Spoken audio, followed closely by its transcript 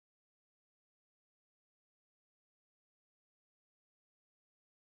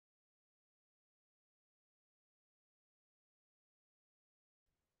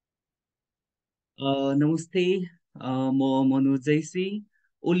नमस्ते म मनोज जैसी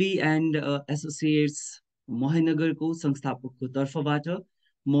ओली एन्ड एसोसिएट्स महेन्द्रनगरको संस्थापकको तर्फबाट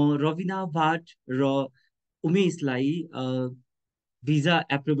म रविना भाट र उमेशलाई भिजा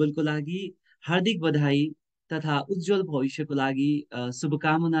एप्रुभलको लागि हार्दिक बधाई तथा उज्जवल भविष्यको लागि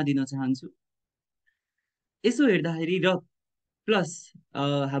शुभकामना दिन चाहन्छु। यसो हेर्दाखेरि र प्लस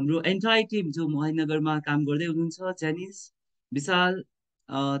हाम्रो एन्टायर टिम जो महेन्द्रनगरमा काम गर्दै हुनुहुन्छ, जेनिस, विशाल,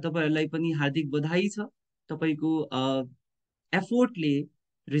 तपाईँहरूलाई पनि हार्दिक बधाई छ। तपाईँको एफोर्टले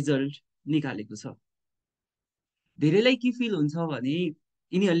रिजल्ट निकालेको छ। धेरैलाई के फिल हुन्छ भने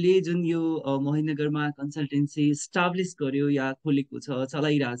यिनीहरूले जुन यो महेन्द्रनगरमा कन्सल्टेन्सी स्टाब्लिस गर्यो या खोलेको छ,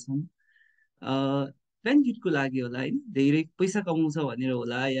 चलाइरहेछन्, बेनिफिटको लागि होला होइन, धेरै पैसा कमाउँछ भनेर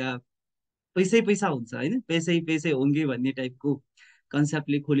होला, या पैसै पैसा हुन्छ होइन, पैसै पैसै होङ्गे भन्ने टाइपको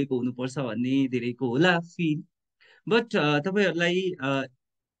कन्सेप्टले खोलेको हुनुपर्छ भन्ने धेरैको होला फिल। बट तपाईँहरूलाई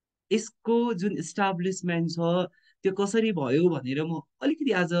यसको जुन इस्टाब्लिसमेन्ट छ त्यो कसरी भयो भनेर म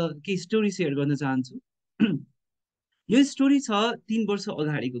अलिकति आज केही स्टोरी सेयर गर्न चाहन्छु। यो स्टोरी छ 3 वर्ष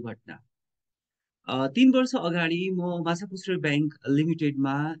अगाडिको घटना। 3 वर्ष अगाडि म माछापुच्छ्रे ब्याङ्क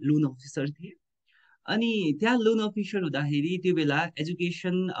लिमिटेडमा लोन अफिसर थिएँ। अनि त्यहाँ लोन अफिसर हुँदाखेरि त्यो बेला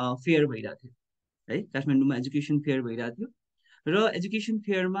एजुकेसन फेयर भइरहेको थियो है, काठमाडौँमा एजुकेसन फेयर भइरहेको थियो। र एजुकेसन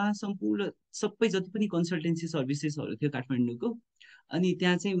फेयरमा सम्पूर्ण सबै जति पनि कन्सल्टेन्सी सर्भिसेसहरू थियो काठमाडौँको, अनि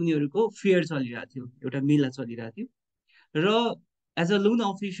त्यहाँ चाहिँ उनीहरूको फेयर चलिरहेको थियो, एउटा मेला चलिरहेको थियो। र एज अ लोन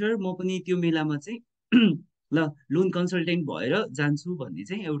अफिसर म पनि त्यो मेलामा चाहिँ ल लोन कन्सल्टेन्ट भएर जान्छु भन्ने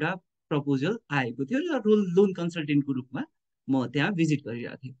चाहिँ एउटा प्रपोजल आएको थियो र लोन कन्सल्टेन्टको रूपमा म त्यहाँ भिजिट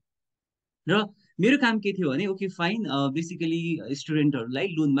गरिरहेको थिएँ। र मेरो काम के थियो भने ओके फाइन, बेसिकली स्टुडेन्टहरूलाई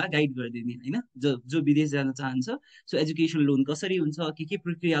लोनमा गाइड गरिदिने होइन, जो जो विदेश जान चाहन्छ। सो एजुकेसन लोन कसरी हुन्छ, के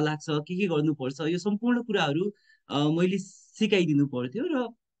प्रक्रिया लाग्छ, के गर्नुपर्छ, यो सम्पूर्ण कुराहरू मैले सिकाइदिनु पर्थ्यो। र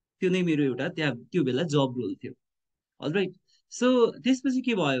त्यो नै मेरो एउटा त्यहाँ त्यो बेला जब रोल थियो। अलराइट। सो त्यसपछि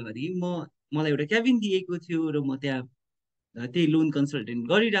के भयो भने मलाई एउटा क्याबिन दिएको थियो र म त्यहाँ त्यही लोन कन्सल्टेन्ट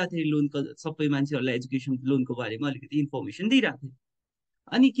गरिरहेको थिएँ। सबै मान्छेहरूलाई एजुकेसन लोनको बारेमा अलिकति इन्फर्मेसन दिइरहेको थिएँ।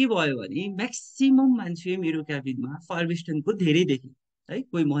 अनि के भयो भने म्याक्सिमम मान्छे मेरो क्याबिनमा फार वेस्टर्नको धेरै देखे है,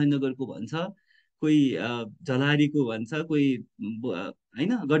 कोही महेन्द्रनगरको भन्छ, कोही झलारीको भन्छ, कोही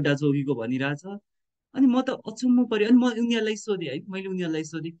होइन गड्डा चौकीको भनिरहेछ। अनि म त अचम्म पऱ्यो। अनि म उनीहरूलाई सोधेँ है, मैले उनीहरूलाई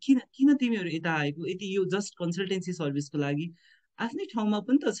सोधेँ किन किन तिमीहरू यता आएको, यति यो जस्ट कन्सल्टेन्सी सर्भिसको लागि? आफ्नै ठाउँमा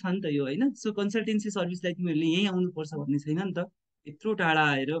पनि त छ नि त यो होइन। सो कन्सल्टेन्सी सर्भिसलाई तिमीहरूले यहीँ आउनुपर्छ भन्ने छैन नि त, यत्रो टाढा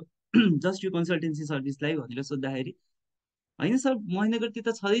आएर जस्ट यो कन्सल्टेन्सी सर्भिसलाई भनेर सोद्धाखेरि होइन सर, महेन्द्रनगर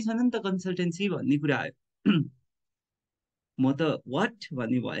त छँदै छैन नि त कन्सल्टेन्सी भन्ने कुरा आयो। म त वाट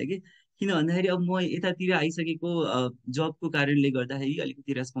भन्ने भयो कि, किन भन्दाखेरि अब म यतातिर आइसकेको जबको कारणले गर्दाखेरि,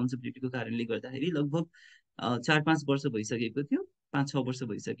 अलिकति रेस्पोन्सिबिलिटीको कारणले गर्दाखेरि लगभग 4-5 वर्ष भइसकेको थियो, 5-6 वर्ष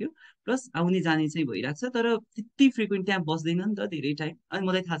भइसक्यो। प्लस आउने जाने चाहिँ भइरहेको छ, तर त्यति फ्रिक्वेन्ट त्यहाँ बस्दैन नि त धेरै टाइम। अनि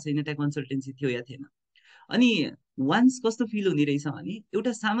मलाई थाहा छैन त्यहाँ कन्सल्टेन्सी थियो या थिएन। अनि वान्स कस्तो फिल हुने रहेछ भने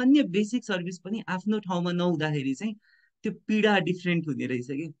एउटा सामान्य बेसिक सर्भिस पनि आफ्नो ठाउँमा नहुँदाखेरि चाहिँ त्यो पीडा डिफ्रेन्ट हुने रहेछ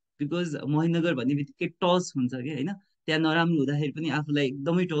कि। बिकज महेन्द्रनगर भन्ने बित्तिकै टच हुन्छ कि होइन, त्यहाँ नराम्रो हुँदाखेरि पनि आफूलाई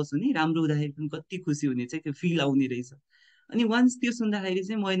एकदमै टच हुने, राम्रो हुँदाखेरि पनि कति खुसी हुने चाहिँ त्यो फिल आउने रहेछ। अनि वान्स त्यो सुन्दाखेरि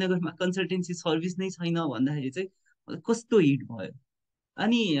चाहिँ महेन्द्रनगरमा कन्सल्टेन्सी सर्भिस नै छैन भन्दाखेरि चाहिँ मलाई कस्तो हिट भयो।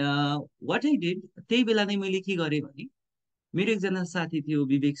 अनि वाट आई डिड, त्यही बेला नै मैले के गरेँ भने मेरो एकजना साथी थियो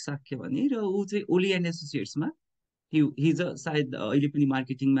विवेक साक्य भन्ने, र ऊ चाहिँ ओली एन्ड एसोसिएट्समा हिज सायद अहिले पनि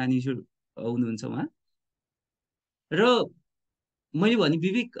मार्केटिङ म्यानेजर हुनुहुन्छ उहाँ। र मैले भने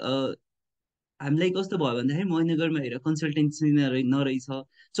विवेक, हामीलाई कस्तो भयो भन्दाखेरि महेन्द्रनगरमा हेर कन्सल्टेन्सी नरहेछ,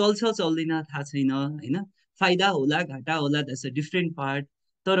 चल्छ चल्दैन थाहा छैन होइन, फाइदा होला घाटा होला, द्याट्स अ डिफ्रेन्ट पार्ट।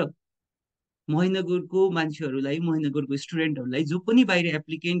 तर महेन्द्रनगरको मान्छेहरूलाई, महेन्द्रनगरको स्टुडेन्टहरूलाई जो पनि बाहिर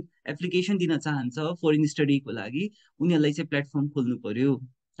एप्लिकेसन दिन चाहन्छ फरेन स्टडीको लागि, उनीहरूलाई चाहिँ प्लेटफर्म खोल्नु पर्यो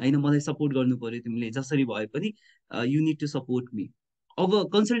होइन, मलाई सपोर्ट गर्नु पर्यो तिमीले जसरी भए पनि, you need to support me. अब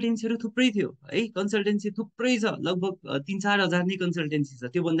कन्सल्टेन्सीहरू थुप्रै थियो है, कन्सल्टेन्सी थुप्रै छ, लगभग 3-4 हजार नै कन्सल्टेन्सी छ,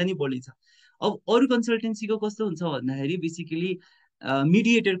 त्योभन्दा नि बढी छ। अब अरू कन्सल्टेन्सीको कस्तो हुन्छ भन्दाखेरि बेसिकली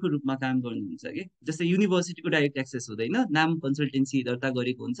मिडिएटरको रूपमा काम गर्नुहुन्छ कि, जस्तै युनिभर्सिटीको डाइरेक्ट एक्सेस हुँदैन, नाम कन्सल्टेन्सी दर्ता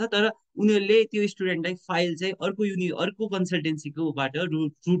गरेको हुन्छ, तर उनीहरूले त्यो स्टुडेन्टलाई फाइल चाहिँ अर्को कन्सल्टेन्सीकोबाट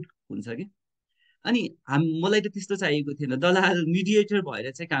रुट हुन्छ कि। अनि मलाई त त्यस्तो चाहिएको थिएन, दलाल मिडिएटर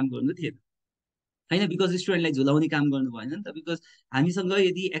भएर चाहिँ काम गर्नु थिएन होइन, बिकज स्टुडेन्टलाई झुलाउने काम गर्नु भएन नि त। बिकज हामीसँग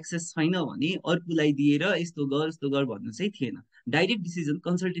यदि एक्सेस छैन भने अर्कोलाई दिएर यस्तो गर भन्नु चाहिँ थिएन। डाइरेक्ट डिसिजन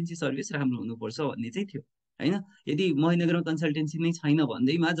कन्सल्टेन्सी सर्भिस राम्रो हुनुपर्छ भन्ने चाहिँ थियो होइन। यदि महेन्द्रनगरमा कन्सल्टेन्सी नै छैन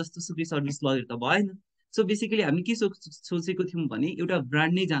भन्दैमा जस्तो सुकै सर्भिस लगेर त भएन। सो बेसिकली हामी के सोचेको थियौँ भने एउटा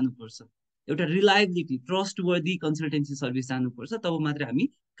ब्रान्ड नै जानुपर्छ, एउटा रिलायबिलिटी ट्रस्ट वर्दी कन्सल्टेन्सी सर्भिस जानुपर्छ, तब मात्र हामी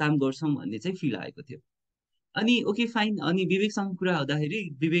काम गर्छौँ भन्ने चाहिँ फिल आएको थियो। अनि ओके फाइन, अनि विवेकसँग कुरा हुँदाखेरि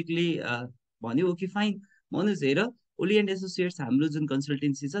विवेकले भन्यो ओके फाइन मनोज हेर, ओली एन्ड एसोसिएट्स हाम्रो जुन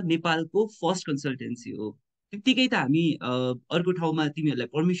कन्सल्टेन्सी छ नेपालको फर्स्ट कन्सल्टेन्सी हो, त्यत्तिकै त हामी अर्को ठाउँमा तिमीहरूलाई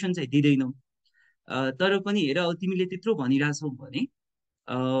पर्मिसन चाहिँ दिँदैनौँ, तर पनि हेर अब तिमीले त्यत्रो भनिरहेछौ भने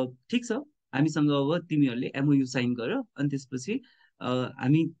ठिक छ, हामीसँग अब तिमीहरूले एमओयू साइन गर, अनि त्यसपछि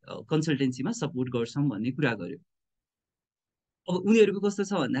हामी कन्सल्टेन्सीमा सपोर्ट गर्छौँ भन्ने कुरा गर्यो। अब उनीहरूको कस्तो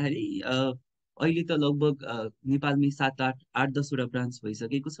छ भन्दाखेरि अहिले त लगभग नेपालमै 7, 8, 10वटा ब्रान्च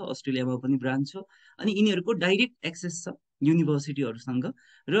भइसकेको छ, अस्ट्रेलियामा पनि ब्रान्च छ, अनि यिनीहरूको डाइरेक्ट एक्सेस छ युनिभर्सिटीहरूसँग।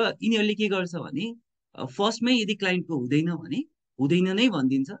 र यिनीहरूले के गर्छ भने फर्स्टमै यदि क्लाइन्टको हुँदैन भने हुँदैन नै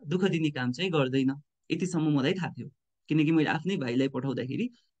भनिदिन्छ, दुःख दिने काम चाहिँ गर्दैन। यतिसम्म मलाई थाहा थियो, किनकि मैले आफ्नै भाइलाई पठाउँदाखेरि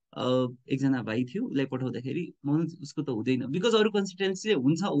एकजना भाइ थियो, उसलाई पठाउँदाखेरि उसको त हुँदैन, बिकज अरू कन्सिस्टेन्सी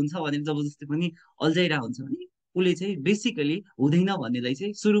हुन्छ हुन्छ भनेर जबरजस्ती पनि अल्झाइरहेको हुन्छ भने उसले चाहिँ बेसिकली हुँदैन भन्नेलाई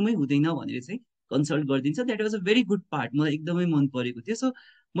चाहिँ सुरुमै हुँदैन भनेर चाहिँ कन्सल्ट गरिदिन्छ। That was a very good part, मलाई एकदमै मन परेको थियो। सो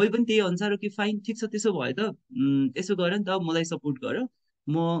मैले पनि त्यही अनुसार कि फाइन ठिक छ, त्यसो भयो त यसो गर नि त, मलाई सपोर्ट गर,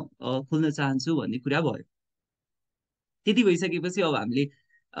 म खोल्न चाहन्छु भन्ने कुरा भयो। त्यति भइसकेपछि अब हामीले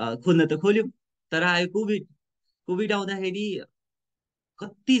खोल्न त खोल्यौँ, तर आयो कोभिड। कोभिड आउँदाखेरि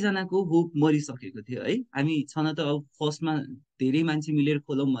कतिजनाको होप मरिसकेको थियो है। हामी छन त अब फर्स्टमा धेरै मान्छे मिलेर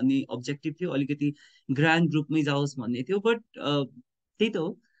खोलौँ भन्ने अब्जेक्टिभ थियो, अलिकति ग्रान्ड ग्रुपमै जाओस् भन्ने थियो, बट त्यही त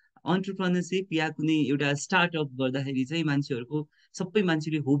हो, अन्टरप्रेन्योरसिप या कुनै एउटा स्टार्टअप गर्दाखेरि चाहिँ मान्छेहरूको सबै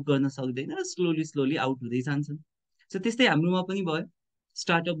मान्छेले होप गर्न सक्दैन, स्लोली स्लोली आउट हुँदै जान्छन्। सो त्यस्तै हाम्रोमा पनि भयो,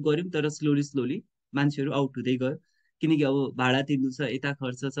 स्टार्टअप गऱ्यौँ तर स्लोली स्लोली मान्छेहरू आउट हुँदै गयो, किनकि अब भाडा तिर्नु छ, यता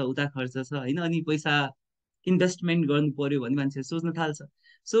खर्च छ, उता खर्च छ होइन, अनि पैसा इन्भेस्टमेन्ट गर्नु पर्यो भने मान्छेहरू सोच्न थाल्छ।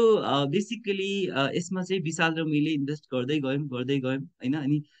 सो बेसिकली यसमा चाहिँ विशाल र मैले इन्भेस्ट गर्दै गयौँ होइन।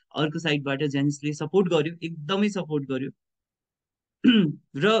 अनि अर्को साइडबाट जेनिसले सपोर्ट गर्यो, एकदमै सपोर्ट गर्यो।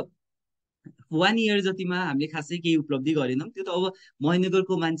 र 1 इयर जतिमा हामीले खासै केही उपलब्धि गरेनौँ। त्यो त अब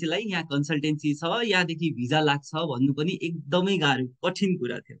महेन्द्रगढको मान्छेलाई यहाँ कन्सल्टेन्सी छ, यहाँदेखि भिजा लाग्छ भन्नु पनि एकदमै गाह्रो कठिन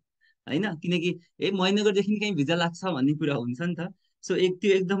कुरा थियो होइन, किनकि महेन्द्रगढदेखि कहीँ भिजा लाग्छ भन्ने कुरा हुन्छ नि त। सो त्यो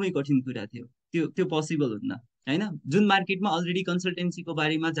एकदमै कठिन कुरा थियो, त्यो पोसिबल हुन्न होइन। जुन मार्केटमा अलरेडी कन्सल्टेन्सीको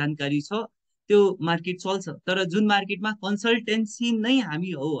बारेमा जानकारी छ त्यो मार्केट चल्छ, तर जुन मार्केटमा कन्सल्टेन्सी नै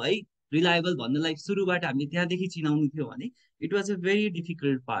हामी हो है रिलायबल भन्नलाई सुरुबाट हामीले त्यहाँदेखि चिनाउनु थियो भने it was a very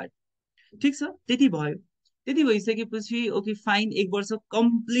difficult part. ठिक छ, त्यति भयो। त्यति भइसकेपछि ओके फाइन, 1 वर्ष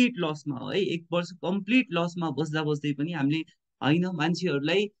कम्प्लिट लसमा हो है, 1 वर्ष कम्प्लिट लसमा बस्दा बस्दै पनि हामीले होइन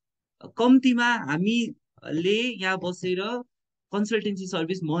मान्छेहरूलाई कम्तीमा हामीले यहाँ बसेर कन्सल्टेन्सी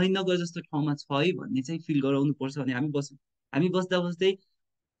सर्भिस महेन्द्रनगर जस्तो ठाउँमा छ है भन्ने चाहिँ फिल गराउनु पर्छ भने हामी बस्छौँ। हामी बस्दा बस्दै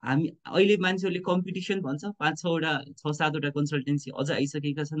हामी अहिले मान्छेहरूले कम्पिटिसन भन्छ, 5, 6वटा 6, 7वटा कन्सल्टेन्सी अझ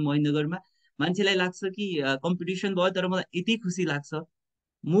आइसकेका छन् महेन्द्रनगरमा। मान्छेलाई लाग्छ कि कम्पिटिसन भयो, तर मलाई यति खुसी लाग्छ,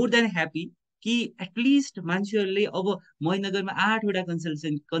 मोर देन ह्याप्पी, कि एटलिस्ट मान्छेहरूले अब महेन्द्रनगरमा 8वटा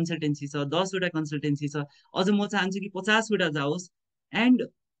कन्सल्टेन्सी छ, 10वटा कन्सल्टेन्सी छ, अझ म चाहन्छु कि 50वटा जाओस्। एन्ड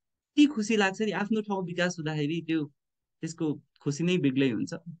यति खुसी लाग्छ नि, आफ्नो ठाउँ विकास हुँदाखेरि त्यसको खुसी नै बेग्लै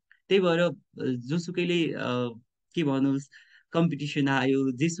हुन्छ। त्यही भएर जोसुकैले के भनोस्, कम्पिटिसन आयो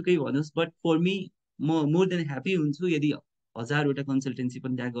जेसुकै भनोस्, बट फर मी म मोर देन ह्याप्पी हुन्छु यदि 1000वटा कन्सल्टेन्सी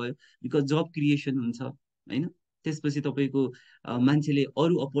पनि त्यहाँ गयो, बिकज जब क्रिएसन हुन्छ होइन। त्यसपछि तपाईँको मान्छेले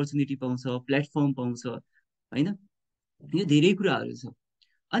अरू अपर्च्युनिटी पाउँछ, प्लेटफर्म पाउँछ होइन, यो धेरै कुराहरू छ।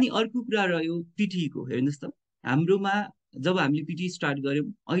 अनि अर्को कुरा रह्यो पिटीको, हेर्नुहोस् त हाम्रोमा जब हामीले पिटी स्टार्ट गऱ्यौँ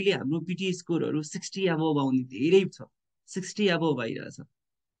अहिले हाम्रो पिटी स्कोरहरू 60 एबभ आउने धेरै छ, 60 एबभ आइरहेछ।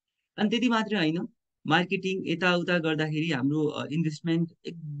 अनि त्यति मात्रै होइन, मार्केटिङ यताउता गर्दाखेरि हाम्रो इन्भेस्टमेन्ट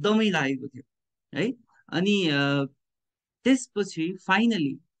एकदमै लागेको थियो है। अनि त्यसपछि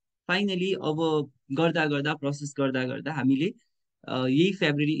फाइनली अब गर्दा गर्दा प्रोसेस गर्दा गर्दा हामीले यही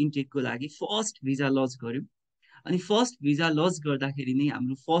फेब्रुअरी इन्टेकको लागि फर्स्ट भिजा लन्च गऱ्यौँ। अनि फर्स्ट भिजा लन्च गर्दाखेरि नै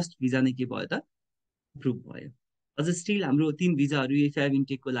हाम्रो फर्स्ट भिजा नै के भयो त, एप्रुभ भयो। अझ स्टिल हाम्रो 3 भिजाहरू यही फेब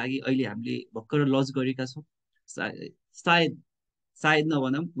इन्टेकको लागि अहिले हामीले भर्खर लन्च गरेका छौँ। सायद सायद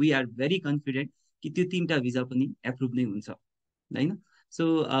नभनौँ, वी आर भेरी कन्फिडेन्ट कि त्यो 3टा भिजा पनि एप्रुभ नै हुन्छ होइन। सो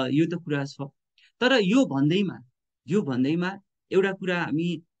यो त कुरा छ, तर यो भन्दैमा एउटा कुरा हामी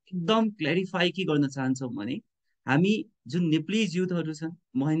एकदम क्ल्यारिफाई के गर्न चाहन्छौँ भने हामी जुन नेप्लिज युथहरू छन्,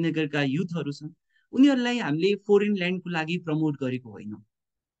 महेन्द्रनगरका युथहरू छन्, उनीहरूलाई हामीले फोरेन ल्यान्डको लागि प्रमोट गरेको होइन।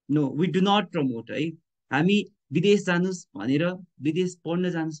 No, we do not promote है। हामी विदेश जानुहोस् भनेर, विदेश पढ्न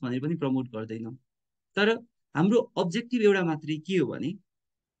जानुहोस् भनेर पनि प्रमोट गर्दैनौँ। तर हाम्रो अब्जेक्टिभ एउटा मात्रै के हो भने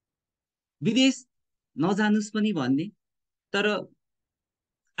विदेश नजानुहोस् पनि भन्ने, तर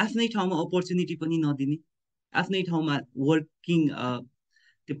आफ्नै ठाउँमा अपर्च्युनिटी पनि नदिने, आफ्नै ठाउँमा वर्किङ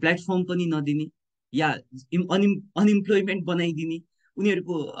त्यो प्लेटफर्म पनि नदिने, या अनइम्प्लोइमेन्ट बनाइदिने,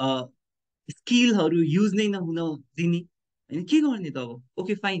 उनीहरूको स्किलहरू युज नै नहुन दिने, होइन के गर्ने त अब?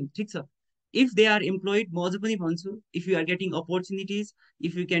 ओके फाइन, ठिक छ। इफ दे आर इम्प्लोइड, म अझ पनि भन्छु, if you are getting opportunities,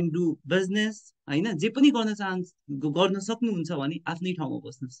 if you can do business, होइन जे पनि गर्न सक्नुहुन्छ भने आफ्नै ठाउँमा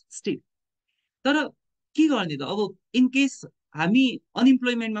बस्नुहोस् स्टिल। तर के गर्ने त अब? इन केस हामी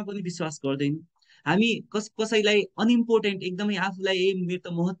अनइम्प्लोइमेन्टमा पनि विश्वास गर्दैनौँ, हामी कसैलाई अनइम्पोर्टेन्ट, एकदमै आफूलाई मेरो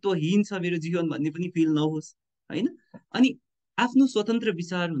त महत्त्वहीन छ मेरो जीवन भन्ने पनि फिल नहोस्, होइन? अनि आफ्नो स्वतन्त्र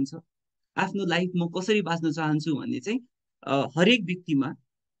विचार हुन्छ, आफ्नो लाइफ म कसरी बाँच्न चाहन्छु भन्ने चाहिँ हरेक व्यक्तिमा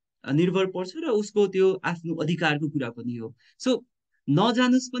निर्भर पर्छ, र उसको त्यो आफ्नो अधिकारको कुरा पनि हो। सो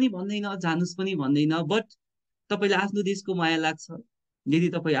नजानुस् पनि भन्दैन, जानुस् पनि भन्दैन, बट तपाईँलाई आफ्नो देशको माया लाग्छ, यदि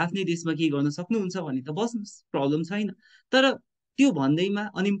तपाईँ आफ्नै देशमा केही गर्न सक्नुहुन्छ भने त बस्नुहोस्, प्रब्लम छैन। तर त्यो भन्दैमा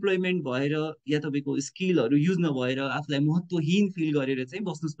अनइम्प्लोइमेन्ट भएर या तपाईँको स्किलहरू युज नभएर आफूलाई महत्त्वहीन फिल गरेर चाहिँ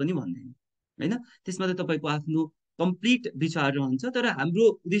बस्नुहोस् पनि भन्दैन, होइन? त्यसमा त तपाईँको आफ्नो कम्प्लिट विचार रहन्छ। तर हाम्रो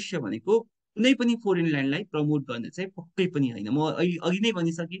उद्देश्य भनेको कुनै पनि फोरेन ल्यान्डलाई प्रमोट गर्ने चाहिँ पक्कै पनि होइन। म अहिले अघि नै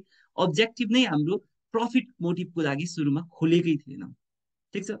भनिसकेँ, अब्जेक्टिभ नै हाम्रो प्रफिट मोटिभको लागि सुरुमा खोलेकै थिएन,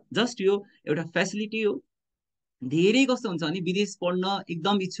 ठिक छ? जस्ट यो एउटा फेसिलिटी हो। धेरै कस्तो हुन्छ भने विदेश पढ्न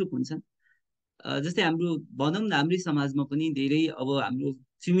एकदम इच्छुक हुन्छन्, जस्तै हाम्रो भनौँ न, हाम्रै समाजमा पनि धेरै अब हाम्रो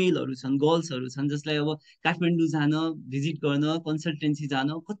फिमेलहरू छन्, गर्ल्सहरू छन्, जसलाई अब काठमाडौँ जान, भिजिट गर्न, कन्सल्टेन्सी जान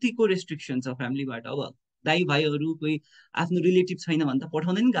कतिको रेस्ट्रिक्सन छ फ्यामिलीबाट। अब दाइ भाइहरू कोही आफ्नो रिलेटिभ छैन भने त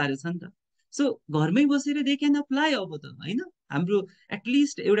पठाउनै नि गाह्रो छ नि त। सो घरमै बसेर दे क्यान अप्लाई अब त, होइन? हाम्रो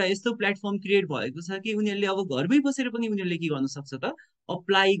एटलिस्ट एउटा यस्तो प्लेटफर्म क्रिएट भएको छ कि उनीहरूले अब घरमै बसेर पनि उनीहरूले के गर्न सक्छ त?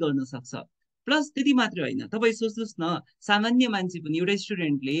 अप्लाई गर्न सक्छ। प्लस त्यति मात्र होइन, तपाईँ सोच्नुहोस् न, सामान्य मान्छे पनि, एउटा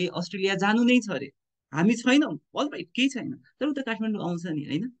स्टुडेन्टले अस्ट्रेलिया जानु नै छ अरे, हामी छैनौँ, अल राइट, केही छैन, तर उता काठमाडौँ आउँछ नि,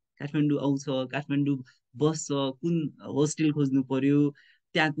 होइन? काठमाडौँ आउँछ, काठमाडौँ बस्छ, कुन होस्टेल खोज्नु पर्यो,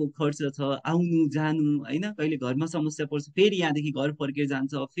 त्यहाँको खर्च छ, आउनु जानु, होइन? कहिले घरमा समस्या पर्छ, फेरि यहाँदेखि घर फर्केर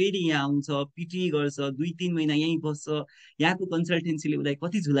जान्छ, फेरि यहाँ आउँछ, पिटी गर्छ, 2-3 महिना यहीँ बस्छ, यहाँको कन्सल्टेन्सीले उसलाई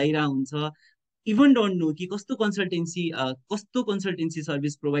कति झुलाइरहेको हुन्छ, इभन डोन्ट नो कि कस्तो कन्सल्टेन्सी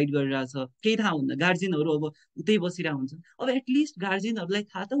सर्भिस प्रोभाइड गरिरहेछ, केही थाहा हुन्न। गार्जेनहरू अब उतै बसिरहेको हुन्छ, अब एटलिस्ट गार्जेनहरूलाई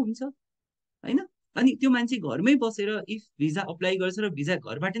थाहा त हुन्छ, होइन? अनि त्यो मान्छे घरमै बसेर इफ भिजा अप्लाई गर्छ र भिजा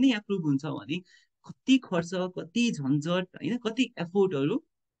घरबाट नै एप्रुभ हुन्छ भने कति खर्च, कति झन्झट, होइन, कति एफोर्टहरू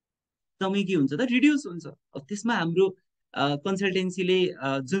एकदमै के हुन्छ त, रिड्युस हुन्छ। अब त्यसमा हाम्रो कन्सल्टेन्सीले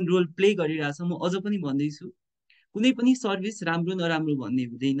जुन रोल प्ले गरिरहेछ, म अझ पनि भन्दैछु, कुनै पनि सर्भिस राम्रो नराम्रो भन्ने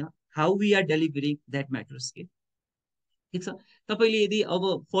हुँदैन, how we are delivering that matters के, ठिक छ? तपाईँले यदि अब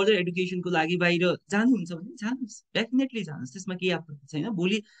फर्दर एडुकेसनको लागि बाहिर जानुहुन्छ भने जानुहोस्, डेफिनेटली जानुहोस्, त्यसमा केही आपत्ति छैन।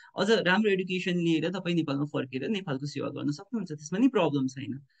 भोलि अझ राम्रो एडुकेसन लिएर तपाईँ नेपालमा फर्केर नेपालको सेवा गर्न सक्नुहुन्छ, त्यसमा नि प्रब्लम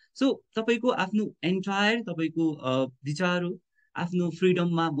छैन। सो तपाईँको आफ्नो एन्टायर तपाईँको विचार हो, आफ्नो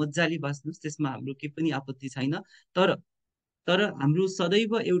फ्रिडममा मजाले बाँच्नुहोस्, त्यसमा हाम्रो केही पनि आपत्ति छैन। तर तर हाम्रो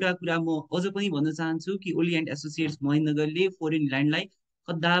सदैव एउटा कुरा म अझ पनि भन्न चाहन्छु कि ओली एन्ड एसोसिएट्स महेन्द्रनगरले फोरेन ल्यान्डलाई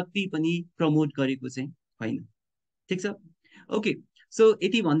कदापि पनि प्रमोट गरेको चाहिँ होइन, ठिक छ? ओके, सो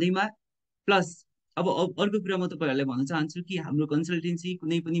यति भन्दैमा प्लस अर्को कुरा म तपाईँहरूलाई भन्न चाहन्छु कि हाम्रो कन्सल्टेन्सी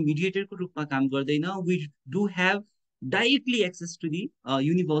कुनै पनि मिडिएटरको रूपमा काम गर्दैन। We do have directly access to the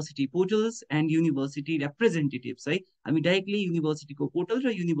university portals and university representatives, है। हामी डाइरेक्टली युनिभर्सिटीको पोर्टल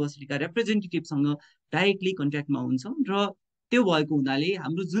र युनिभर्सिटीका रिप्रेजेन्टेटिभसँग डाइरेक्टली कन्ट्याक्टमा हुन्छौँ, र त्यो भएको हुनाले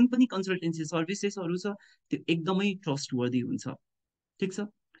हाम्रो जुन पनि कन्सल्टेन्सी सर्भिसेसहरू छ त्यो एकदमै ट्रस्टवर्दी हुन्छ, ठिक छ?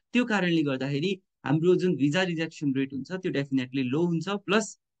 त्यो कारणले गर्दाखेरि हाम्रो जुन भिजा रिजेक्सन रेट हुन्छ त्यो डेफिनेटली लो हुन्छ। प्लस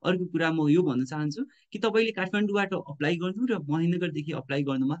अर्को कुरा म यो भन्न चाहन्छु कि तपाईँले काठमाडौँबाट अप्लाई गर्नु र महेन्द्रनगरदेखि अप्लाई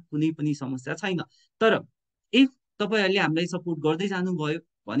गर्नुमा कुनै पनि समस्या छैन। तर इफ तपाईँहरूले हामीलाई सपोर्ट गर्दै जानुभयो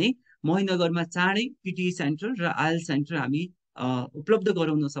भने महेन्द्रनगरमा चाँडै पिटी सेन्टर र आयल सेन्टर हामी उपलब्ध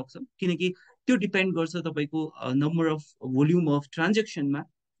गराउन सक्छौँ, किनकि त्यो डिपेन्ड गर्छ तपाईँको नम्बर अफ भोल्युम अफ ट्रान्जेक्सनमा,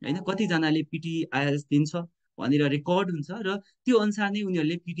 होइन? कतिजनाले पिटी आइएल्स दिन्छ भनेर रेकर्ड हुन्छ, र त्यो अनुसार नै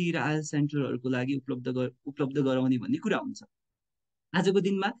उनीहरूले पिटी र आइएल्स सेन्टरहरूको लागि उपलब्ध गराउने भन्ने कुरा हुन्छ। आजको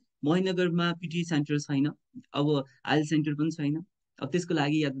दिनमा महेन्द्रनगरमा पिटी सेन्टर छैन, अब आइएल्स सेन्टर पनि छैन। अब त्यसको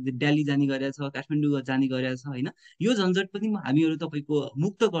लागि या दिल्ली जाने गरेछ, काठमाडौँ जाने गरेछ, होइन? यो झन्झट पनि हामीहरू तपाईँको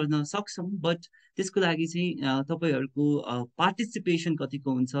मुक्त गर्न सक्छौँ, बट त्यसको लागि चाहिँ तपाईँहरूको पार्टिसिपेसन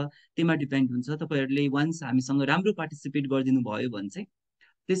कतिको हुन्छ त्यसमा डिपेन्ड हुन्छ। तपाईँहरूले वान्स हामीसँग राम्रो पार्टिसिपेट गरिदिनु भयो भने चाहिँ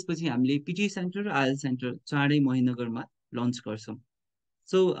त्यसपछि हामीले पिटी सेन्टर र आइएल सेन्टर चाँडै महेन्द्रनगरमा लन्च गर्छौँ।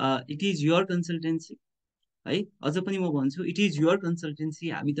 So it is your consultancy, है। अझ पनि म भन्छु, इट इज योर कन्सल्टेन्सी।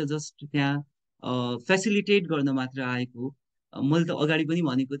 हामी त जस्ट त्यहाँ फेसिलिटेट गर्न मात्र आएको हो। मैले त अगाडि पनि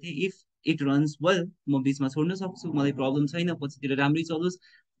भनेको थिएँ, इफ इट रन्स वेल म बिचमा छोड्न सक्छु, मलाई प्रब्लम छैन, पछितिर राम्रै चलोस्।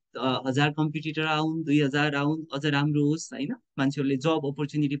 1000 कम्पिटिटर आउन्, 2000 आउन्, अझ राम्रो होस् होइन, मान्छेहरूले जब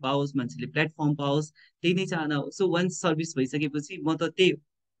अपर्च्युनिटी पाओस्, मान्छेले प्लेटफर्म पाओस्, त्यही नै चाहना हो। सो वान्स सर्भिस भइसकेपछि म त त्यही,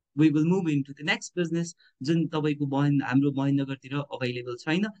 we will move in to the next business जुन तपाईँको हाम्रो महेन्द्रनगरतिर अभाइलेबल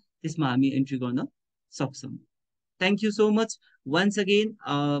छैन, त्यसमा हामी एन्ट्री गर्न सक्छौँ। Thank you so much once again.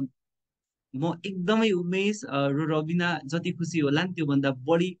 म एकदमै उमेश र रविना जति खुसी होला नि त्योभन्दा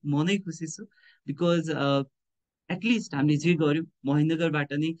बढी म नै खुसी छु, बिकज एटलिस्ट हामीले जे गर्यौँ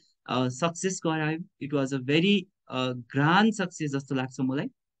महेन्द्रगढबाट नै success गरायौँ। It was a very grand success जस्तो लाग्छ मलाई।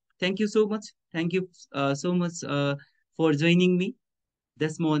 Thank you so much, thank you so much for joining me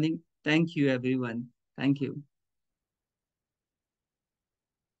this morning. Thank you every one, thank you.